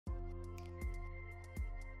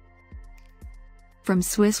From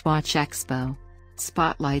SwissWatchExpo.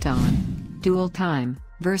 Spotlight on Dual Time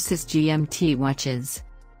versus GMT watches.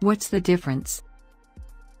 What's the difference?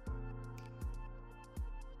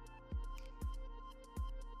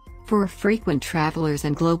 For frequent travelers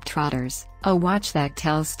and globetrotters, a watch that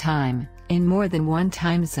tells time in more than one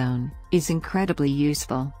time zone is incredibly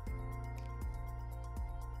useful.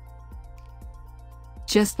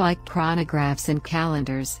 Just like chronographs and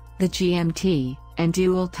calendars, the GMT and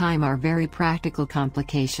Dual Time are very practical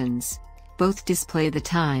complications. Both display the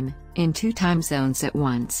time in two time zones at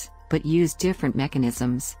once, but use different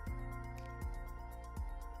mechanisms.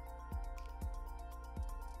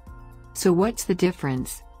 So what's the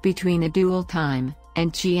difference between a Dual Time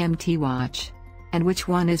and GMT watch? And which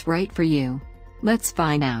one is right for you? Let's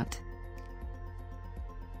find out.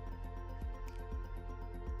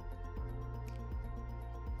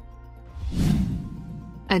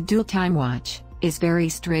 A Dual Time watch is very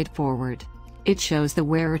straightforward. It shows the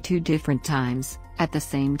wearer two different times at the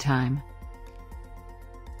same time.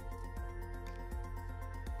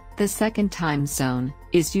 The second time zone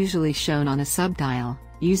is usually shown on a subdial,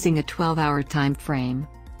 using a 12-hour time frame.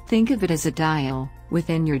 Think of it as a dial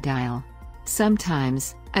within your dial.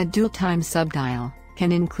 Sometimes, a dual time subdial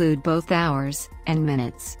can include both hours and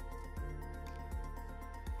minutes.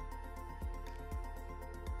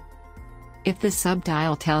 If the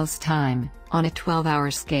subdial tells time on a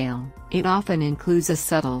 12-hour scale, it often includes a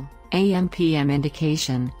subtle AM/PM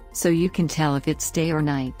indication, so you can tell if it's day or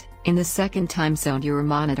night in the second time zone you are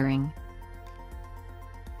monitoring.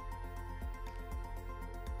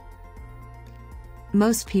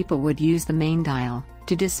 Most people would use the main dial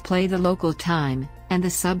to display the local time, and the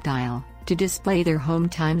subdial to display their home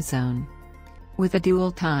time zone. With a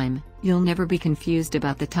dual time, you'll never be confused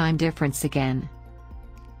about the time difference again.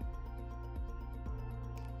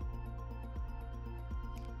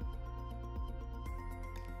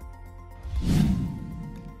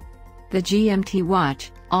 The GMT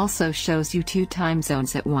watch also shows you two time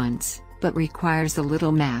zones at once, but requires a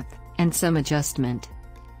little math and some adjustment.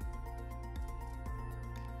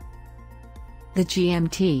 The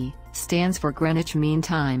GMT stands for Greenwich Mean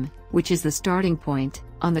Time, which is the starting point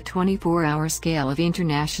on the 24-hour scale of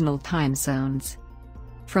international time zones.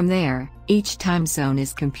 From there, each time zone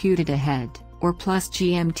is computed ahead, or plus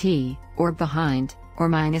GMT, or behind, or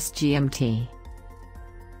minus GMT.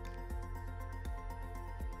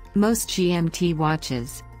 Most GMT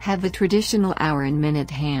watches have the traditional hour and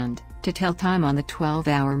minute hand to tell time on the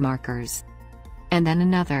 12-hour markers. And then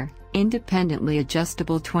another, independently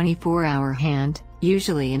adjustable 24-hour hand,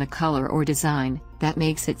 usually in a color or design that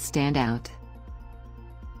makes it stand out.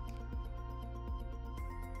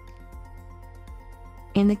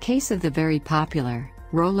 In the case of the very popular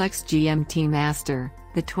Rolex GMT Master,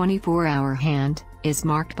 the 24-hour hand is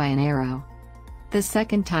marked by an arrow. The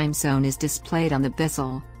second time zone is displayed on the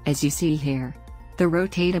bezel, as you see here. The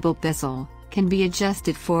rotatable bezel can be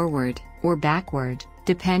adjusted forward or backward,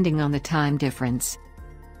 depending on the time difference.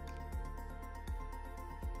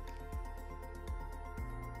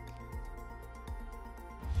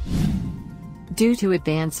 Due to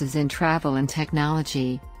advances in travel and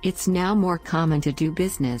technology, it's now more common to do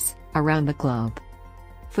business around the globe.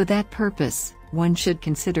 For that purpose, one should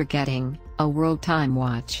consider getting a world time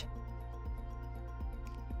watch.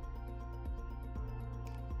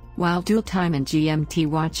 While Dual Time and GMT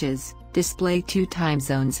watches display two time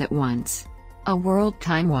zones at once, a world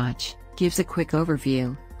time watch gives a quick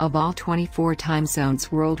overview of all 24 time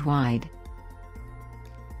zones worldwide.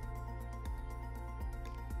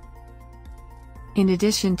 In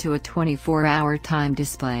addition to a 24-hour time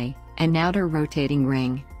display, an outer rotating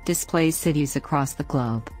ring displays cities across the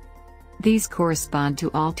globe. These correspond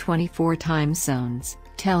to all 24 time zones,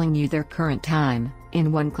 telling you their current time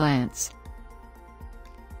in one glance.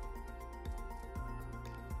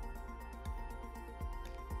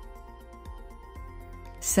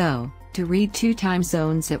 So, to read two time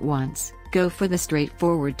zones at once, go for the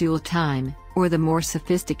straightforward Dual Time, or the more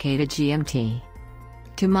sophisticated GMT.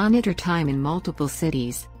 To monitor time in multiple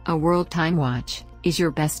cities, a world time watch is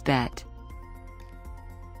your best bet.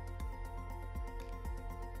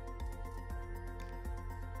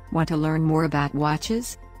 Want to learn more about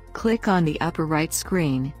watches? Click on the upper right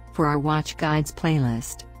screen for our Watch Guides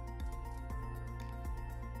playlist.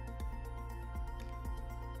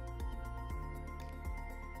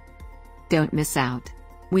 Don't miss out.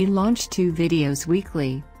 We launch 2 videos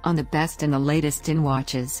weekly on the best and the latest in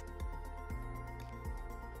watches.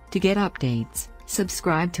 To get updates,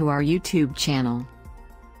 subscribe to our YouTube channel.